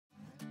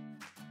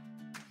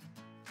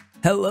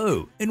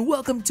Hello, and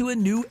welcome to a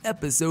new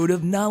episode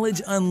of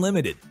Knowledge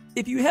Unlimited.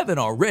 If you haven't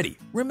already,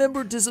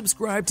 remember to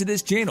subscribe to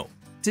this channel.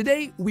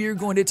 Today, we are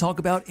going to talk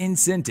about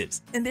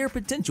incentives and their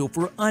potential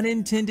for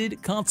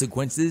unintended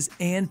consequences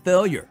and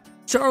failure.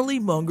 Charlie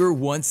Munger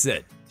once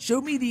said,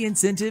 "Show me the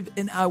incentive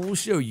and I will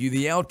show you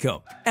the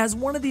outcome." As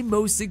one of the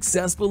most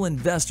successful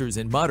investors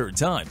in modern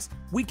times,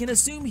 we can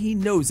assume he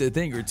knows a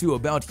thing or two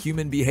about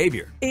human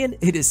behavior, and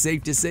it is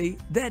safe to say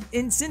that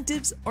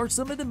incentives are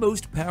some of the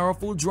most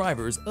powerful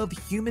drivers of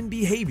human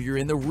behavior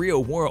in the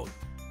real world.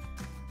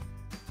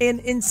 An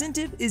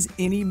incentive is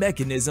any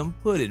mechanism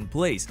put in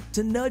place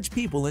to nudge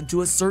people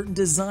into a certain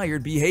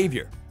desired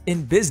behavior.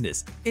 In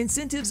business,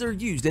 incentives are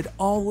used at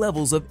all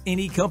levels of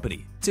any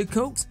company to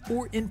coax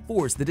or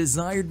enforce the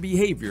desired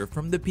behavior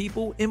from the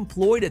people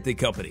employed at the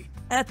company.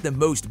 At the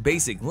most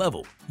basic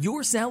level,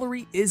 your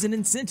salary is an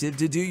incentive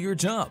to do your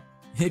job.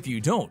 If you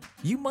don't,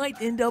 you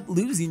might end up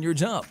losing your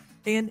job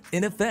and,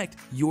 in effect,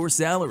 your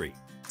salary.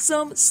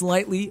 Some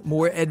slightly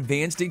more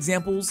advanced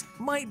examples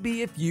might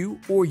be if you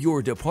or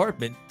your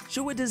department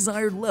show a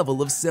desired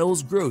level of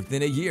sales growth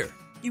in a year,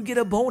 you get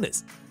a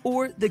bonus,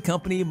 or the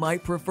company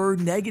might prefer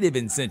negative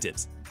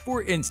incentives.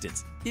 For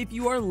instance, if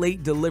you are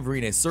late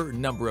delivering a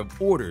certain number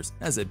of orders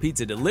as a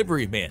pizza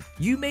delivery man,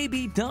 you may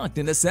be docked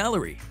in a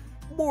salary.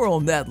 More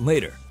on that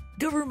later.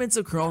 Governments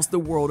across the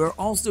world are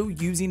also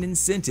using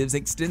incentives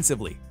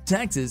extensively.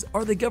 Taxes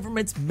are the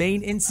government's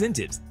main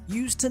incentives,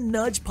 used to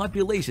nudge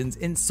populations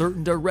in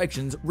certain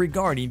directions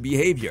regarding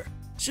behavior.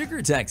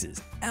 Sugar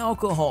taxes,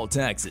 alcohol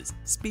taxes,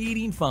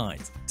 speeding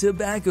fines,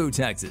 tobacco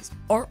taxes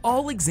are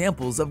all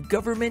examples of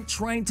government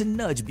trying to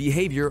nudge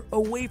behavior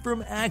away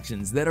from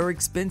actions that are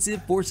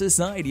expensive for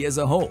society as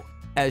a whole,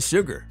 as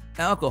sugar,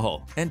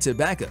 alcohol, and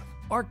tobacco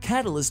are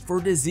catalysts for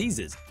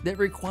diseases that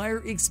require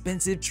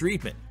expensive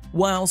treatment,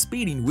 while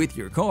speeding with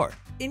your car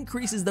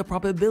increases the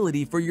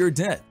probability for your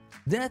death.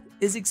 Death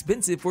is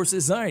expensive for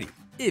society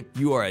if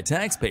you are a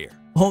taxpayer.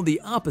 On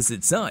the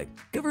opposite side,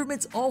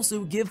 governments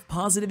also give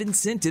positive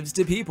incentives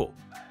to people.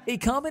 A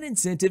common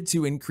incentive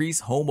to increase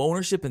home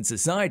ownership in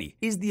society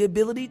is the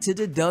ability to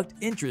deduct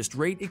interest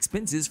rate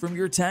expenses from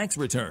your tax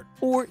return,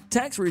 or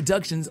tax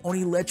reductions on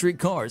electric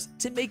cars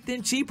to make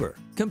them cheaper,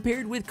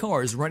 compared with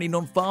cars running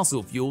on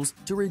fossil fuels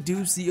to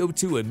reduce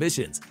CO2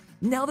 emissions.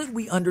 Now that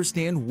we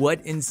understand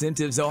what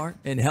incentives are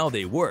and how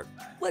they work,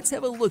 let's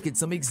have a look at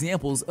some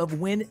examples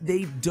of when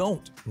they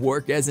don't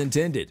work as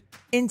intended.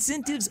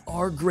 Incentives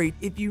are great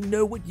if you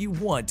know what you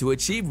want to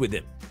achieve with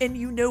them, and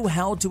you know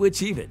how to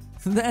achieve it.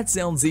 That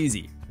sounds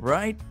easy,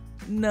 right?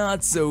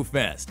 Not so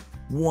fast.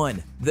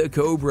 1. The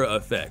Cobra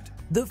Effect.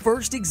 The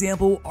first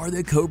example are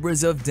the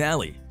cobras of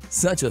Delhi,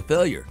 such a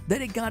failure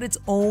that it got its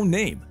own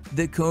name,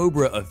 the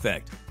Cobra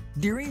Effect.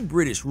 During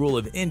British rule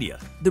of India,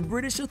 the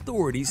British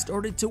authorities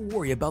started to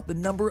worry about the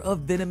number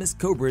of venomous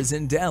cobras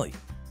in Delhi.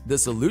 The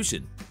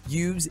solution?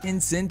 Use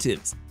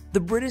incentives.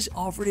 The British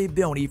offered a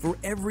bounty for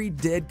every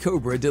dead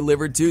cobra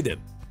delivered to them.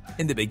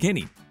 In the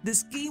beginning, the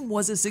scheme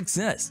was a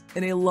success,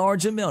 and a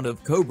large amount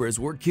of cobras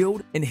were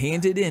killed and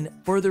handed in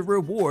for the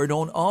reward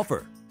on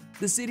offer.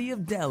 The city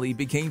of Delhi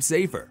became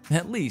safer,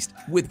 at least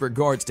with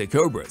regards to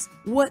cobras.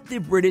 What the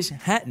British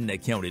hadn't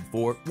accounted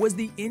for was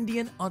the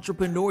Indian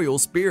entrepreneurial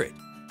spirit.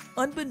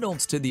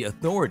 Unbeknownst to the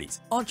authorities,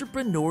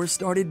 entrepreneurs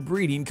started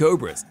breeding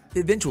cobras,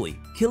 eventually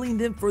killing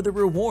them for the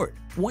reward.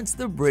 Once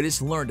the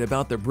British learned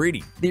about the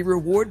breeding, the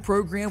reward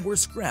program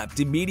was scrapped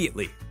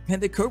immediately,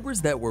 and the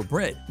cobras that were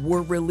bred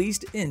were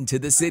released into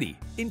the city,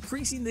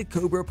 increasing the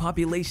cobra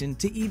population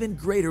to even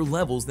greater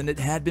levels than it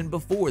had been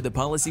before the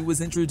policy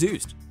was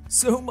introduced.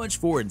 So much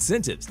for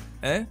incentives,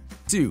 eh?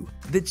 2.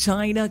 The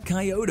China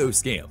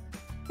Kyoto-scam.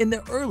 In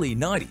the early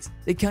 90s,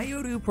 the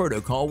Kyoto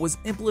Protocol was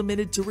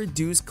implemented to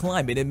reduce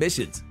climate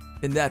emissions.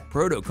 In that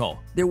protocol,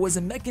 there was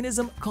a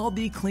mechanism called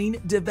the Clean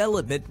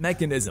Development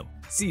Mechanism,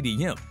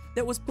 CDM,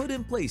 that was put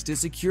in place to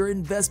secure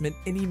investment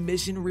in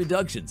emission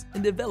reductions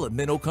in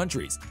developmental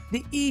countries.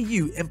 The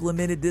EU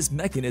implemented this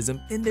mechanism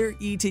in their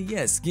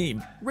ETS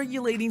scheme,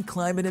 regulating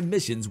climate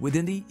emissions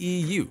within the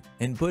EU,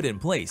 and put in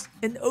place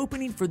an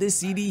opening for the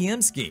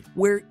CDM scheme,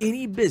 where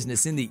any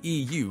business in the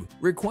EU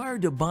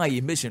required to buy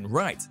emission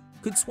rights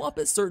could swap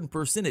a certain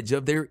percentage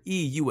of their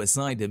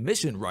EU-assigned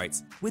emission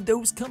rights with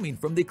those coming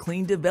from the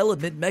Clean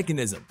Development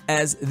Mechanism,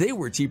 as they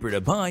were cheaper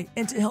to buy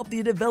and to help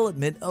the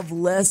development of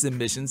less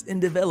emissions in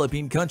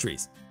developing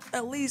countries.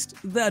 At least,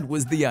 that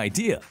was the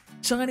idea.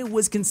 China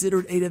was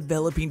considered a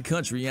developing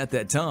country at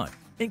that time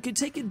and could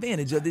take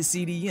advantage of the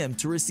CDM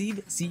to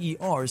receive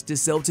CERs to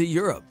sell to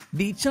Europe.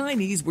 The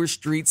Chinese were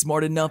street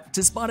smart enough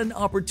to spot an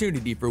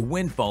opportunity for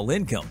windfall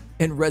income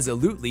and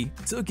resolutely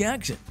took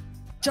action.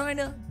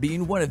 China,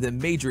 being one of the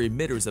major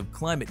emitters of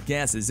climate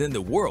gases in the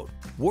world,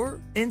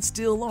 were and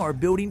still are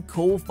building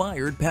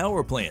coal-fired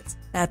power plants.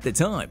 At the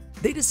time,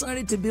 they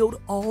decided to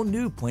build all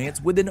new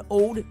plants with an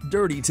old,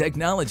 dirty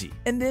technology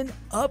and then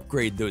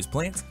upgrade those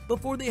plants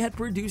before they had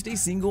produced a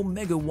single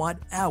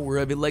megawatt-hour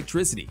of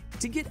electricity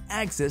to get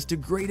access to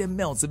great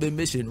amounts of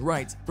emission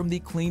rights from the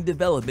clean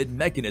development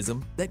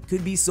mechanism that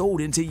could be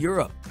sold into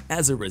Europe.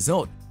 As a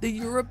result, the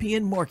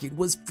European market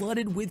was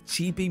flooded with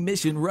cheap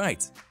emission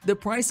rights. The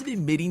price of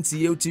emitting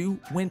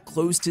CO2 went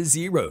close to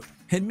zero,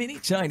 and many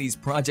Chinese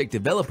project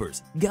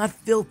developers got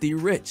filthy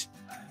rich.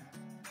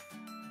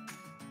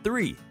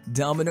 3.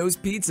 Domino's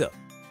Pizza.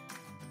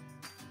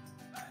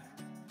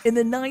 In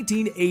the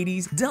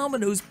 1980s,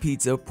 Domino's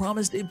Pizza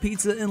promised a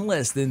pizza in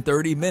less than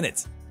 30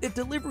 minutes. If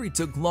delivery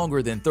took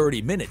longer than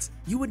 30 minutes,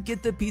 you would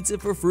get the pizza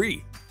for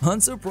free.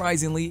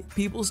 Unsurprisingly,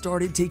 people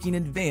started taking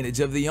advantage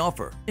of the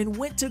offer and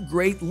went to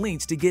great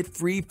lengths to get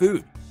free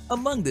food.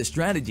 Among the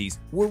strategies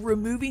were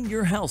removing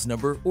your house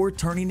number or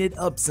turning it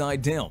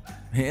upside down.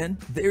 And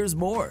there's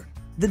more.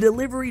 The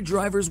delivery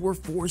drivers were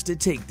forced to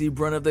take the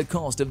brunt of the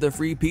cost of the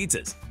free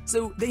pizzas,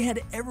 so they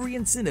had every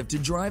incentive to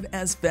drive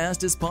as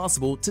fast as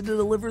possible to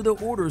deliver the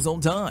orders on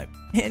time.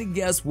 And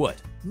guess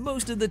what?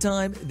 Most of the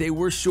time, they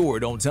were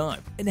short on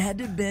time and had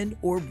to bend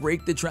or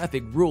break the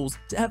traffic rules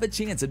to have a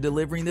chance of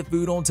delivering the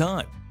food on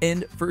time.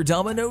 And for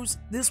Domino's,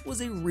 this was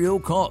a real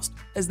cost,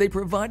 as they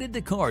provided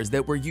the cars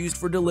that were used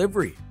for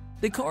delivery.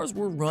 The cars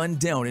were run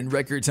down in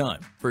record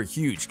time for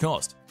huge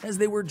cost, as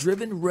they were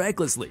driven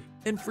recklessly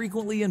and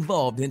frequently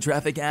involved in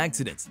traffic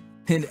accidents.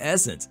 In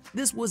essence,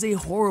 this was a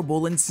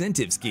horrible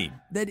incentive scheme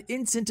that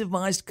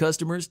incentivized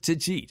customers to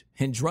cheat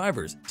and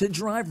drivers to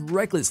drive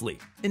recklessly,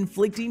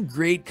 inflicting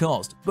great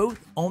cost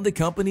both on the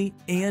company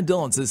and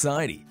on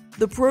society.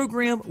 The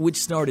program, which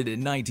started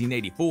in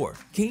 1984,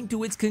 came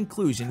to its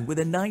conclusion with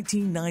a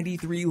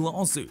 1993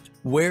 lawsuit,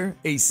 where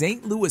a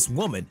St. Louis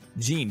woman,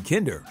 Jean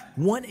Kinder,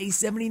 won a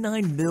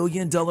 $79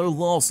 million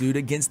lawsuit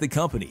against the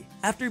company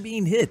after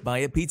being hit by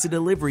a pizza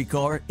delivery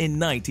car in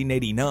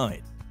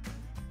 1989.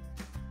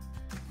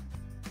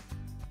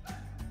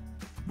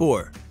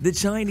 4. The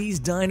Chinese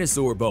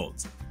dinosaur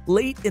bones.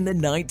 Late in the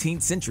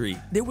 19th century,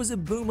 there was a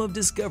boom of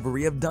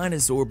discovery of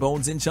dinosaur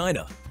bones in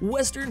China.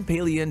 Western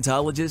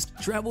paleontologists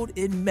traveled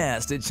en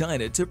masse to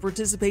China to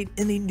participate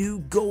in the new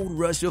gold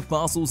rush of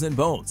fossils and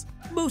bones.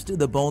 Most of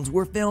the bones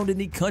were found in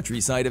the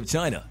countryside of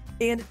China.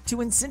 And to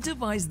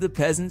incentivize the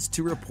peasants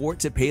to report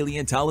to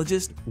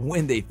paleontologists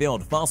when they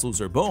found fossils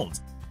or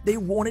bones, they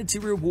wanted to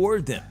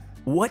reward them.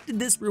 What did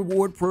this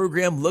reward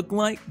program look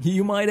like,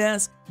 you might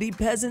ask? The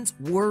peasants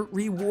were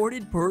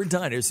rewarded per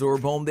dinosaur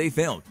bone they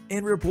found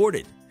and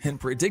reported, and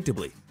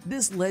predictably,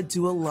 this led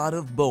to a lot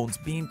of bones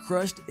being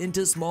crushed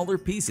into smaller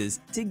pieces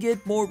to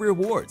get more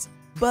rewards,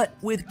 but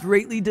with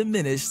greatly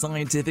diminished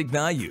scientific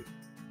value.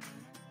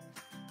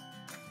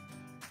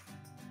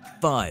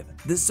 5.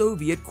 The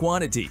Soviet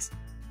quantities.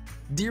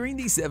 During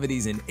the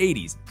 70s and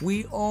 80s,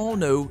 we all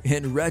know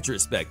in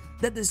retrospect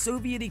that the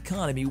Soviet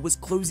economy was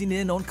closing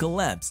in on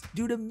collapse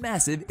due to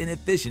massive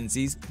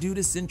inefficiencies due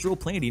to central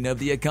planning of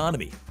the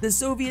economy. The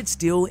Soviet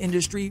steel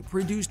industry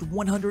produced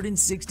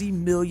 160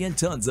 million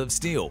tons of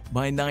steel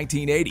by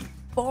 1980,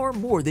 far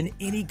more than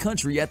any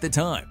country at the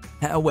time.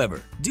 However,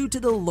 due to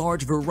the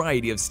large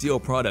variety of steel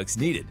products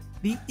needed,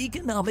 the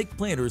economic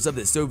planners of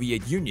the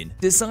Soviet Union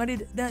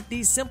decided that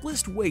the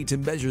simplest way to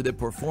measure the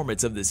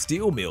performance of the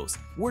steel mills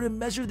were to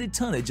measure the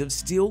tonnage of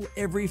steel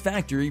every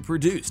factory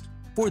produced.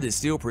 For the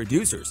steel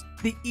producers,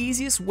 the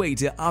easiest way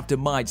to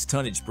optimize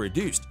tonnage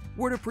produced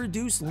were to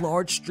produce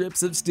large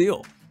strips of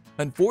steel.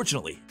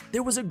 Unfortunately,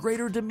 there was a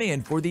greater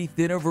demand for the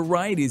thinner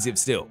varieties of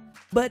steel.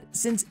 But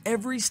since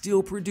every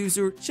steel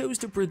producer chose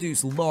to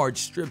produce large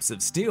strips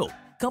of steel,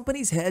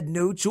 companies had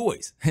no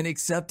choice and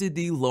accepted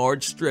the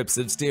large strips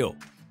of steel.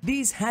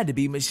 These had to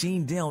be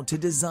machined down to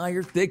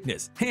desired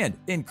thickness, and,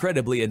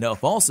 incredibly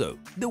enough also,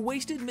 the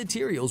wasted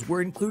materials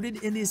were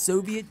included in the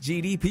Soviet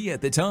GDP at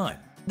the time.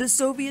 The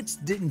Soviets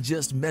didn't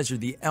just measure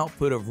the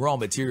output of raw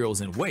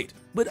materials in weight,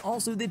 but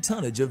also the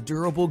tonnage of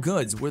durable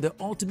goods were the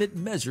ultimate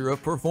measure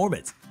of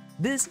performance.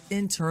 This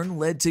in turn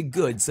led to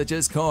goods such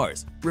as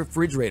cars,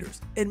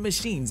 refrigerators, and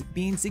machines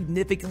being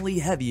significantly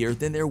heavier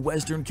than their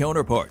Western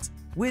counterparts,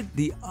 with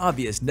the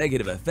obvious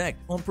negative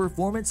effect on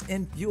performance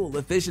and fuel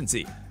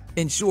efficiency.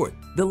 In short,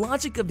 the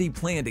logic of the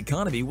planned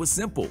economy was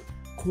simple: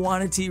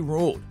 quantity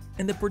ruled,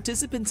 and the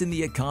participants in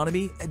the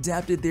economy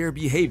adapted their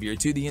behavior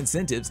to the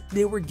incentives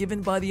they were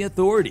given by the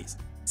authorities.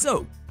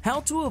 So,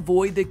 how to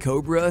avoid the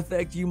Cobra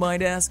Effect, you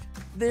might ask?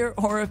 There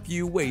are a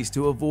few ways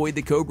to avoid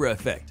the Cobra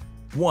Effect.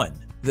 1.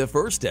 The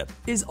first step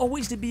is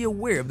always to be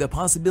aware of the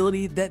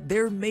possibility that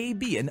there may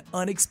be an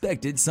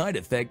unexpected side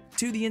effect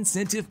to the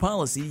incentive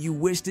policy you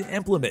wish to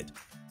implement.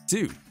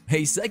 2.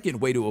 A second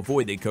way to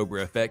avoid the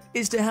Cobra Effect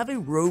is to have a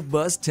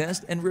robust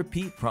test and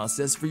repeat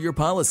process for your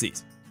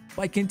policies.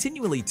 By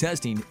continually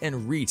testing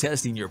and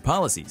retesting your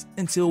policies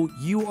until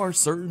you are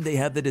certain they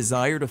have the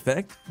desired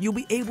effect, you'll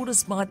be able to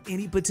spot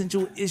any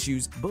potential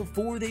issues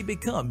before they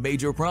become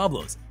major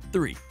problems.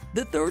 3.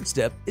 The third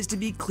step is to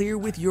be clear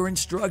with your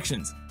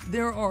instructions.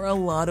 There are a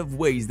lot of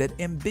ways that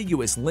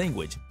ambiguous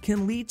language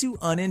can lead to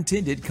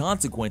unintended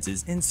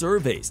consequences in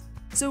surveys.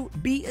 so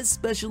be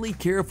especially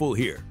careful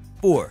here.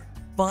 4.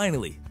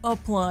 Finally,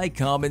 apply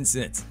common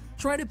sense.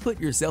 Try to put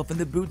yourself in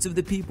the boots of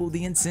the people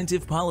the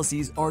incentive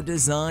policies are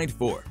designed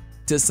for.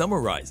 To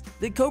summarize,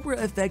 the Cobra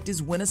Effect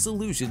is when a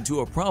solution to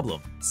a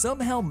problem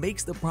somehow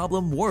makes the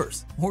problem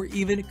worse or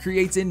even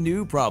creates a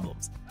new problem.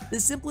 The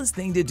simplest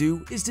thing to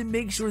do is to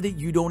make sure that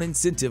you don't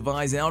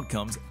incentivize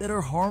outcomes that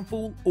are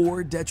harmful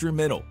or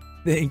detrimental.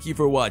 Thank you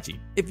for watching.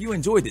 If you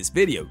enjoyed this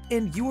video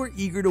and you are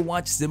eager to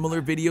watch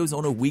similar videos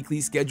on a weekly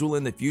schedule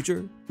in the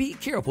future, be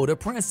careful to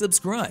press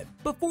subscribe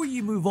before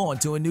you move on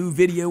to a new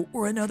video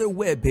or another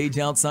web page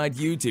outside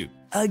YouTube.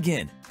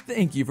 Again,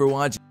 thank you for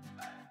watching.